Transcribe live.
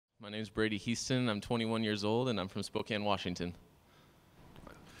My name is Brady Hiestand. I'm 21 years old, and I'm from Spokane, Washington.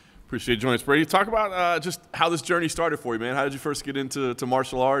 Appreciate you joining us, Brady. Talk about just how this journey started for you, man. How did you first get into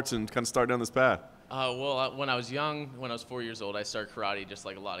martial arts and kind of start down this path? When I was young, when I was 4 years old, I started karate just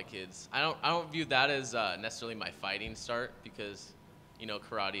like a lot of kids. I don't view that as necessarily my fighting start because,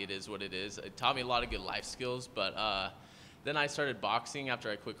 karate, it is what it is. It taught me a lot of good life skills, but then I started boxing. After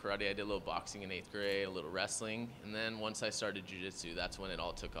I quit karate, I did a little boxing in 8th grade, a little wrestling, and then once I started jiu-jitsu, that's when it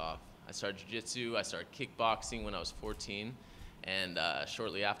all took off. I started jiu-jitsu, I started kickboxing when I was 14, and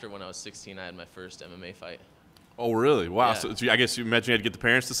shortly after, when I was 16, I had my first MMA fight. Oh, really? Wow. Yeah. So I guess you imagine you had to get the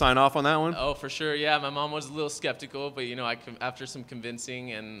parents to sign off on that one? Oh, for sure, yeah. My mom was a little skeptical, but, after some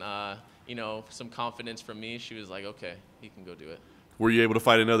convincing and, some confidence from me, she was like, okay, he can go do it. Were you able to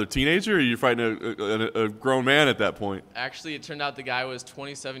fight another teenager, or are you fighting a grown man at that point? Actually, it turned out the guy was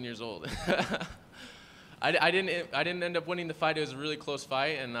 27 years old. I didn't end up winning the fight. It was a really close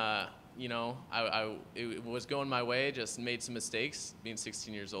fight, and it was going my way. Just made some mistakes, being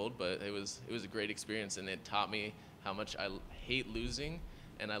 16 years old, but it was a great experience, and it taught me how much I hate losing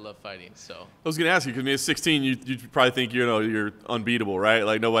and I love fighting. So I was going to ask you, because at 16, you probably think you're unbeatable, right?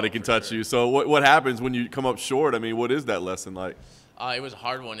 Like nobody can touch you. So what happens when you come up short? I mean, what is that lesson like? It was a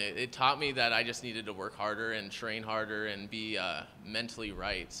hard one. It taught me that I just needed to work harder and train harder and be mentally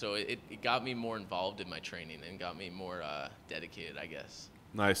right. So it got me more involved in my training and got me more dedicated, I guess.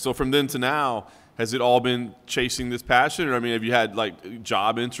 Nice. So from then to now, has it all been chasing this passion? Or, I mean, have you had, like,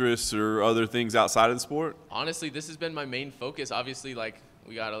 job interests or other things outside of the sport? Honestly, this has been my main focus. Obviously,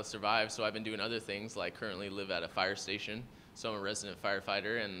 we got to survive, so I've been doing other things, like currently live at a fire station. So I'm a resident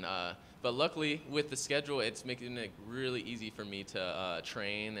firefighter, and but luckily with the schedule, it's making it really easy for me to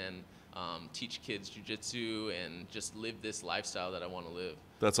train and teach kids jiu-jitsu and just live this lifestyle that I want to live.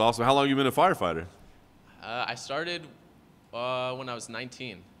 That's awesome. How long have you been a firefighter? I started when I was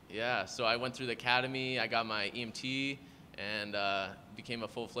 19. Yeah, so I went through the academy, I got my EMT, and became a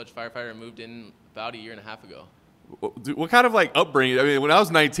full-fledged firefighter and moved in about a year and a half ago. What kind of upbringing? I mean, when I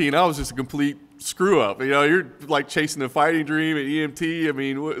was 19, I was just a complete screw up. You're like chasing the fighting dream at EMT. I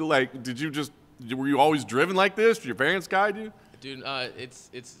mean, were you always driven like this? Did your parents guide you? Dude,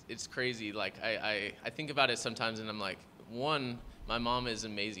 it's crazy. I think about it sometimes, and I'm like, one, my mom is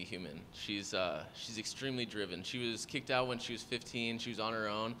an amazing human. She's extremely driven. She was kicked out when she was 15. She was on her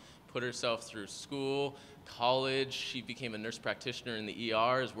own, put herself through school, college. She became a nurse practitioner in the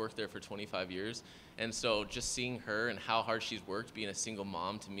ER, has worked there for 25 years. And so just seeing her and how hard she's worked, being a single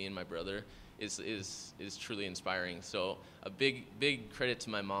mom to me and my brother, is truly inspiring. So a big credit to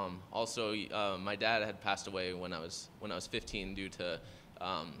my mom. Also, my dad had passed away when I was 15 due to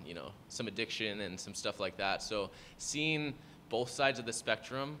some addiction and some stuff like that. So seeing both sides of the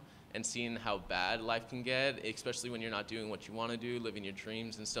spectrum and seeing how bad life can get, especially when you're not doing what you want to do, living your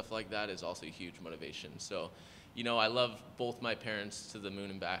dreams and stuff like that, is also a huge motivation. So, I love both my parents to the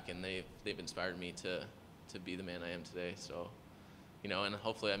moon and back, and they've inspired me to be the man I am today. So, and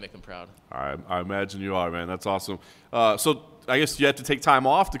hopefully I make them proud. I imagine you are, man. That's awesome. So I guess you have to take time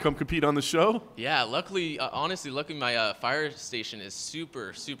off to come compete on the show? Yeah, luckily, honestly, my fire station is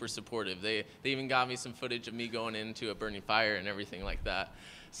super, super supportive. They even got me some footage of me going into a burning fire and everything like that.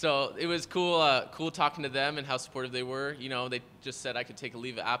 So it was cool talking to them and how supportive they were. They just said I could take a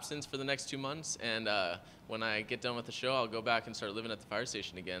leave of absence for the next 2 months, and when I get done with the show, I'll go back and start living at the fire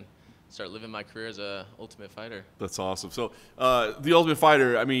station again. Start living my career as a Ultimate Fighter. That's awesome. So the Ultimate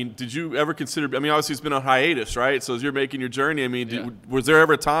Fighter, I mean, did you ever consider, obviously it's been on hiatus, right? So as you're making your journey, was there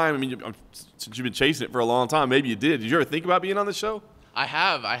ever a time, since you've been chasing it for a long time, maybe you did. Did you ever think about being on the show? I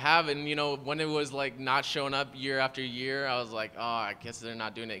have, and when it was not showing up year after year, I was like, oh, I guess they're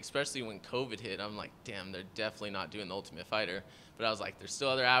not doing it. Especially when COVID hit, I'm like, damn, they're definitely not doing the Ultimate Fighter. But I was like, there's still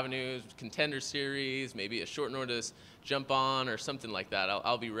other avenues, Contender Series, maybe a short notice jump on or something like that.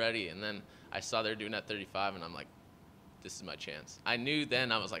 I'll be ready. And then I saw they're doing that 35, and I'm like, this is my chance. I knew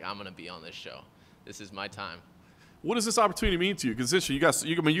then, I was like, I'm gonna be on this show. This is my time. What does this opportunity mean to you? Because you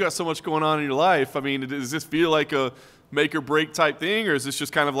got so much going on in your life. Does this feel like a make or break type thing, or is this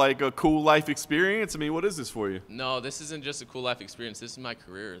just kind of like a cool life experience? What is this for you? No, this isn't just a cool life experience. This is my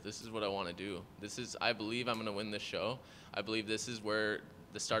career. This is what I want to do. I believe I'm going to win this show. I believe this is where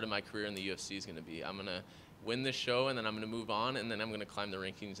the start of my career in the UFC is going to be. I'm going to win this show, and then I'm going to move on, and then I'm going to climb the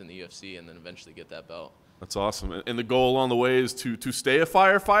rankings in the UFC, and then eventually get that belt. That's awesome. And the goal along the way is to stay a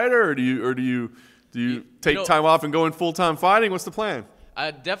firefighter, or do you take time off and go in full-time fighting? What's the plan?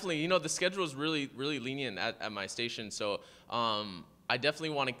 Definitely. The schedule is really, really lenient at my station. So I definitely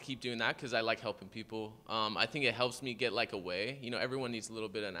want to keep doing that because I like helping people. I think it helps me get like away. You know, everyone needs a little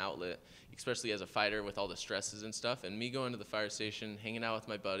bit of an outlet, especially as a fighter with all the stresses and stuff. And me going to the fire station, hanging out with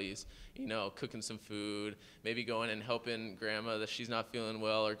my buddies, you know, cooking some food, maybe going and helping grandma that she's not feeling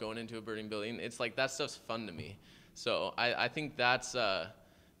well, or going into a burning building. It's like that stuff's fun to me. So I think that's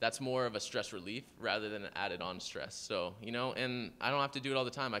more of a stress relief rather than an added on stress. So, you know, and I don't have to do it all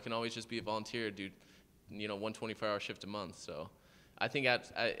the time. I can always just be a volunteer, do, you know, 1 24-hour shift a month. So I think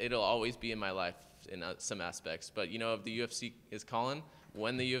it'll always be in my life in some aspects. But, you know, if the UFC is calling,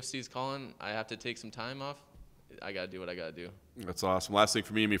 when the UFC is calling, I have to take some time off. I got to do what I got to do. That's awesome. Last thing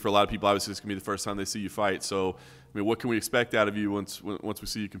for me, for a lot of people, obviously, it's going to be the first time they see you fight. So, I mean, what can we expect out of you once we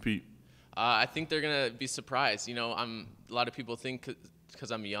see you compete? I think they're going to be surprised. You know, a lot of people think because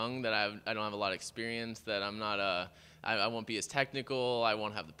I'm young that I don't have a lot of experience, that I'm not I won't be as technical, I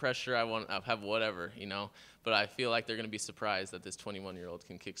won't have the pressure, I'll have whatever, you know. But I feel like they're going to be surprised that this 21-year-old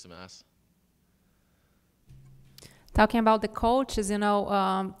can kick some ass. Talking about the coaches, you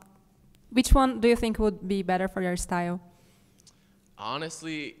know, which one do you think would be better for your style?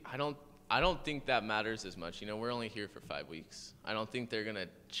 Honestly, I don't think that matters as much. You know, we're only here for 5 weeks. I don't think they're going to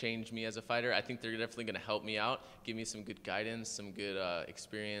change me as a fighter. I think they're definitely going to help me out, give me some good guidance, some good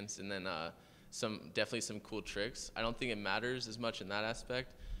experience, and then definitely some cool tricks. I don't think it matters as much in that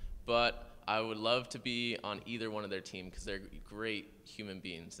aspect, but I would love to be on either one of their team because they're great human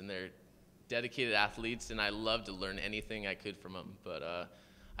beings and they're dedicated athletes, and I love to learn anything I could from them. But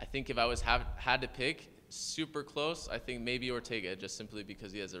I think if I had to pick, super close, I think maybe Ortega, just simply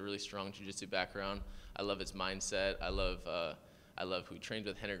because he has a really strong jiu-jitsu background. I love his mindset. I love who he trained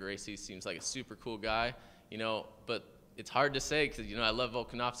with. Henry Gracie seems like a super cool guy, you know, but it's hard to say because, you know, I love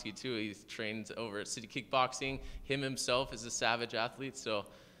Volkanovski too. He's trained over at City Kickboxing. Him himself is a savage athlete, so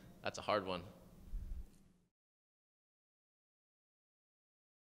that's a hard one.